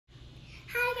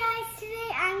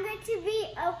to be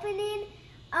opening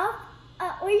up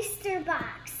an oyster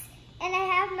box. And I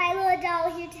have my little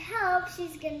doll here to help.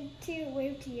 She's going to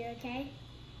wave to you, okay?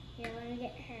 Here, let me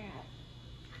get her out.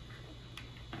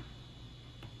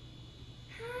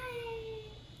 Hi.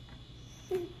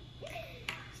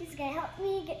 She's going to help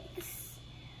me get this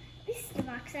oyster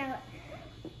box out.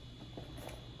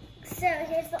 So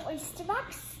here's the oyster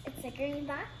box. It's a green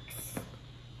box.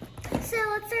 So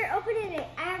let's start opening it.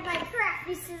 I have my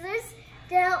crafty scissors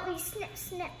to help me snip,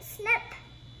 snip, snip.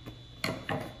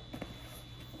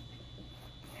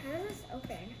 How does this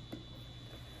open?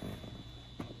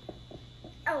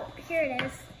 Oh, here it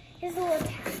is. Here's a little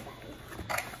tap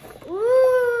button.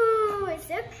 Ooh, it's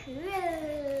so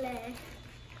cool.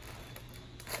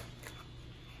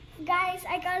 Guys,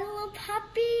 I got a little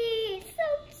puppy. So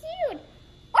cute.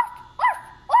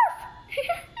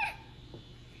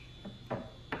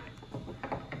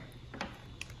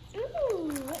 Ooh,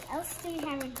 what else do you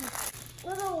have in here?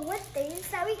 Little wood things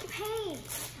that we can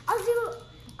paint.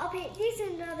 I'll paint these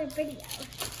in another video.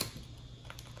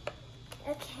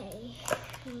 Okay,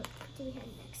 what do we have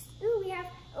next? Ooh, we have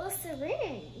a little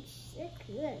syringe. So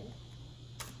good.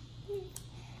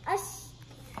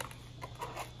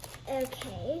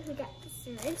 Okay, we got the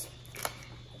syringe.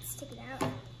 Let's take it out.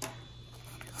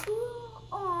 Ooh,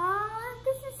 aw,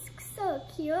 this is so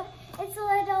cute. It's a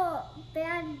little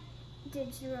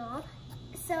bandage roll.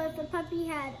 So if the puppy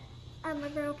had a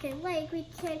broken leg, we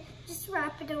can just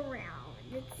wrap it around.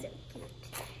 It's so cute.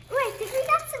 Ooh, I think we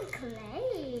got some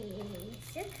clay.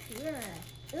 So cute.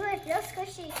 Ooh, it feels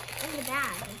squishy in the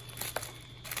bag.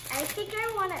 I think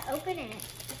I want to open it.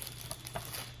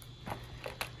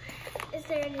 Is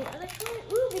there any other color?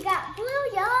 Ooh, we got blue,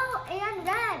 yellow, and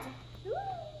red.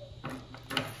 Ooh.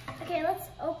 Okay, let's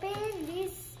open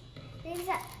these things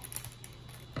up.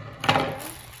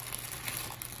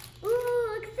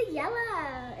 Ooh, look at the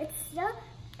yellow. It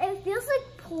feels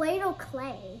like Play-Doh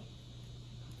clay.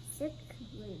 So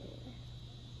cool.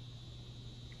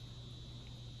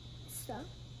 So,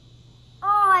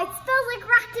 oh, it smells like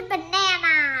rotten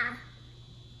banana.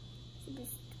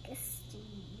 It's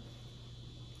disgusting.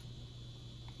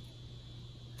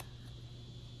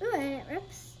 Ooh, and it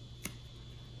rips.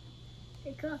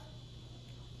 Very cool.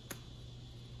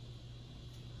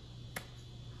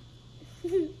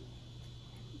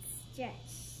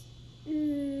 Stretch.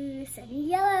 Ooh, sunny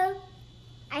yellow.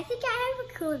 I think I have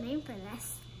a cool name for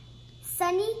this.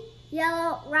 Sunny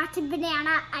yellow rotten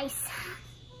banana ice.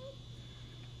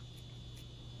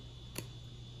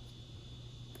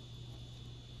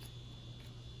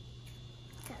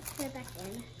 So let's put it back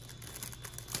in.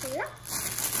 There we go.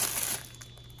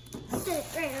 Set it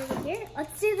right over here.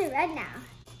 Let's do the red now.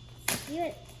 Let's do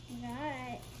it.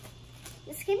 Right.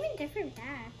 This came in different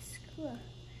bags. Cool.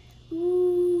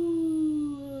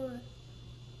 Ooh.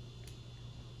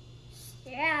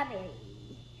 Strawberry.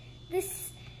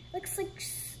 This looks like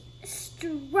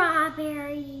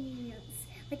strawberries.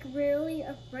 Like really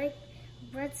a bright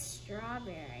red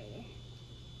strawberry.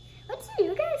 What do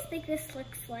you guys think this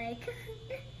looks like?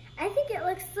 I think it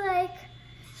looks like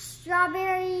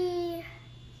strawberry,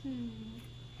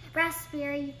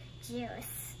 raspberry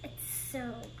juice. It's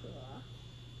so cool.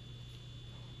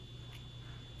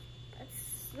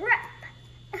 Let's rip.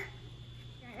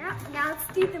 Now let's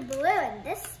do the blue in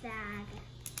this bag.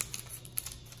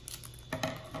 So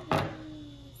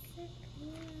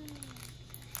cool.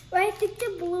 Well, I think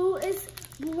the blue is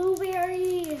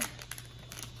blueberry.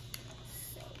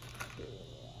 So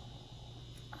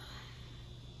cool.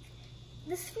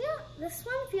 This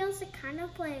one feels like kind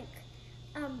of like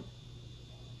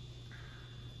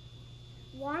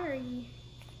watery.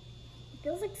 It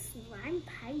feels like slime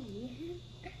putty.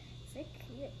 So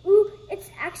cute. Ooh, it's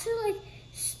actually like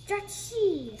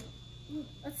stretchy. Ooh,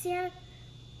 let's see how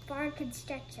far it can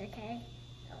stretch, okay?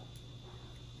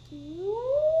 Ooh,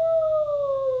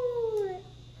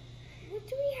 what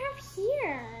do we have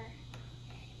here?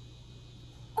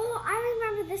 Oh, I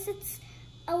remember this.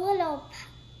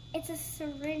 It's a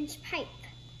syringe pipe.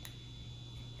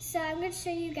 So I'm going to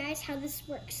show you guys how this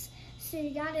works. So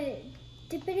you got to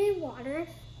dip it in water.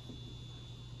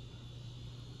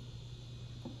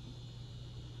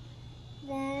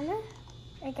 Then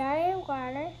I got it in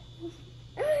water.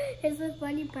 Here's the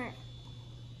funny part.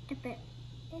 Dip it.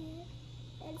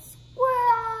 And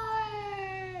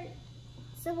squirt!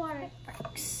 So water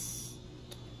works.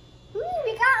 Ooh,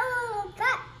 we got a little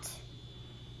butt.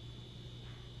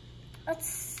 Let's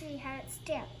see how it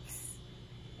stamps.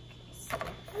 Okay, so,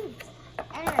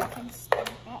 and I can stamp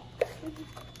it.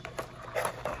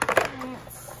 And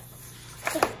it's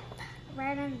stamp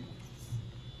right on.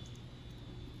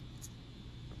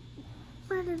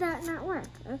 How did that not work?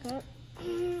 Okay.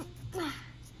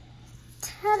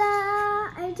 Ta-da!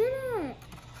 I did it!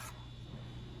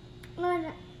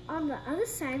 On the other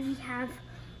side, we have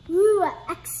an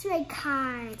X-ray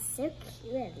card. So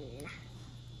cute.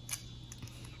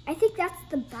 I think that's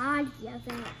the body of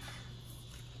it.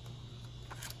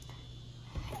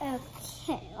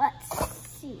 Okay, let's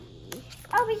see.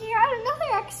 Oh, we got another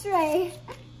X-ray.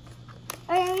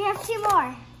 Okay, we have 2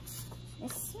 more.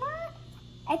 This one?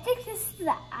 I think this is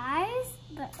the eyes,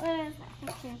 but what is that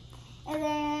picture? And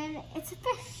then it's a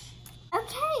fish.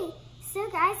 Okay, so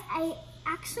guys, I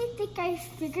actually think I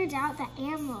figured out the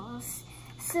animals.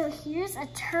 So here's a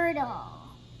turtle.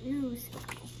 Ooh, so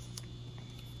cool.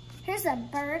 Here's a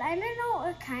bird. I don't know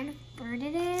what kind of bird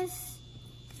it is.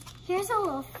 Here's a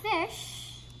little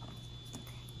fish.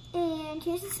 And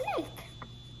here's a snake.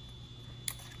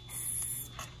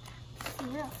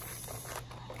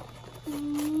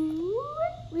 Ooh,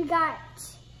 we got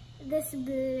this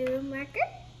blue marker.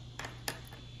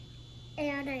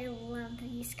 And I love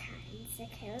these kinds.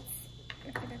 Okay, let's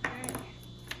rip it apart.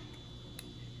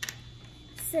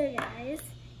 So guys,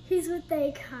 here's what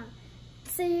they come.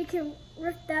 So you can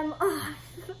rip them off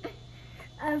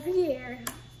of here.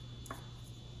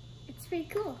 It's pretty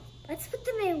cool. Let's put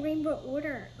them in rainbow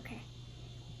order. Okay.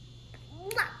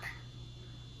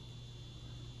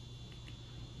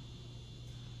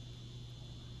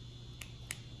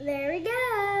 There we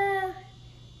go.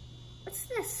 What's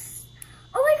this?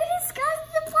 Oh my goodness, guys,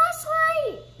 the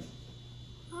flashlight.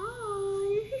 Oh,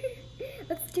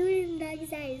 let's do it in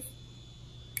dog's eyes.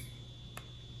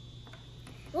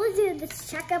 We'll do this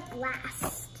checkup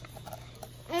last.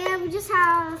 And we just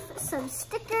have some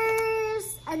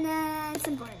stickers and then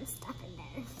some boring stuff in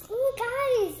there. Oh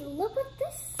guys, look at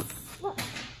this. Look.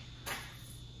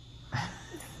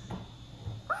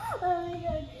 Oh my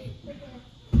god.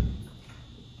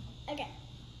 Okay.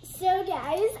 So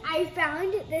guys, I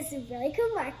found this really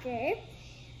cool marker.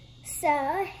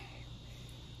 So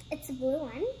it's a blue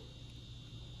one.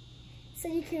 So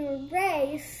you can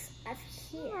erase up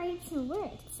here. Write some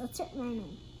words. Let's write my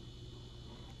name.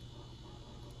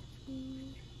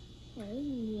 Hey,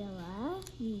 Mila.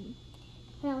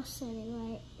 What else should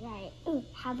I write? Ooh,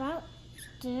 how about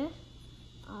good?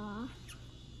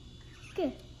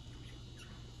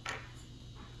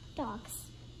 Dogs.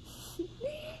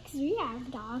 Because we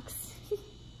have dogs.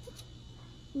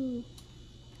 I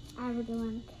have a good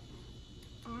one.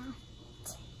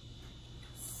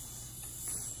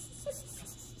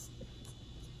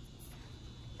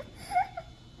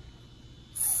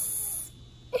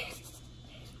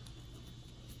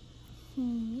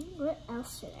 What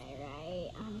else should I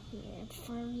write on here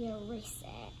before we erase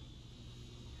it?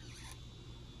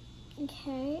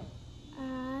 Okay,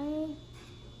 I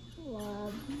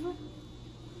love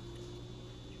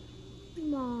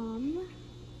Mom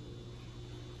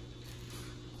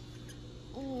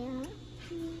and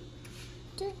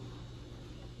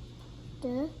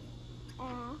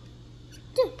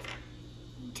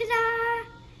ta-da!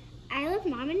 I love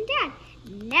Mom and Dad.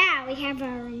 Now we have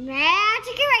a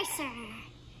magic eraser.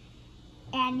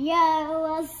 And you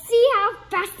will see how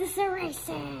fast this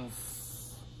erases.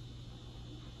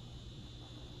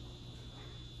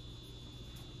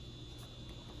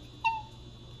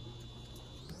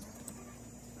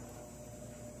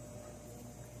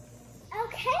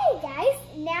 Okay, guys,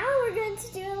 now we're going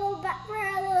to do a little bit for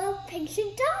our little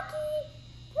patient doggy.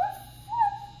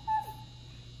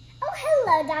 Oh,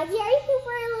 hello, doggy. Are you here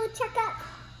for a little checkup?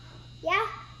 Yeah?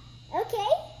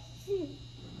 Okay.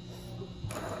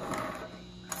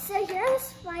 So here are the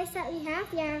supplies that we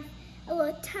have. We have a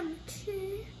little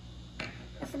temperature,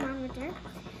 a thermometer,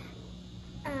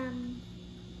 a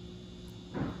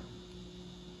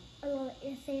little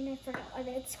thing, I forgot what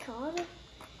it's called,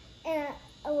 and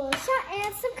a little shot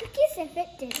and some cookies if it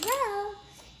did well.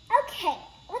 Okay,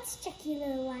 let's check you,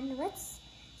 little one. Let's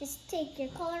just take your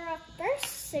collar off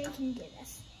first so you can do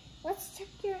this. Let's check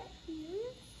your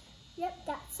ears. Yep,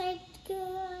 that side's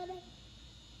good.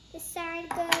 This side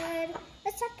good.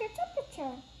 Let's check your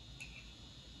temperature.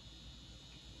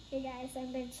 Hey guys,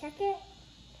 I'm going to check it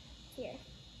here.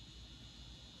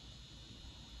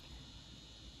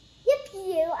 Yep,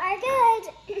 you are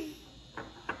good.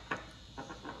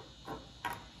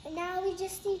 And now we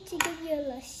just need to give you a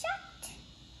little shot.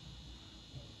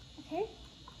 Okay.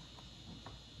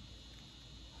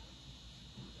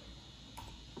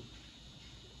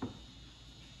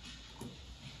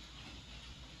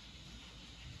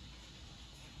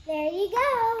 There you go.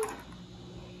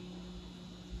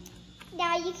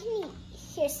 Now you can eat.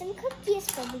 Here's some cookies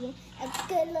for being a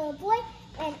good little boy.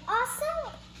 And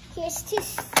also, here's 2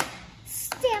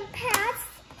 stamp pads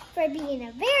for for being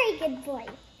a very good boy.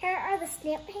 Here are the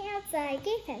snap hands that I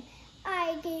gave him.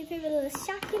 I gave him a little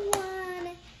shocking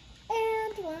one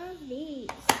and one of these.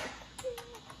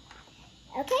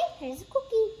 Okay, here's a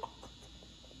cookie.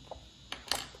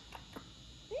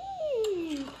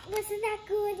 Wasn't that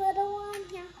good, little one?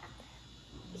 Yeah.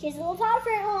 Here's a little paw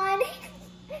print one.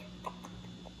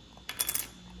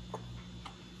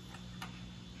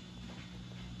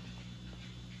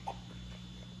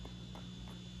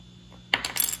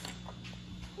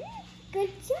 Good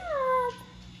job.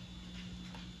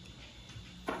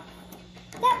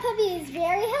 That puppy is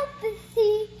very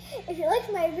healthy. If you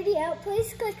liked my video,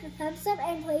 please click the thumbs up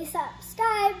and please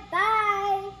subscribe.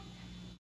 Bye.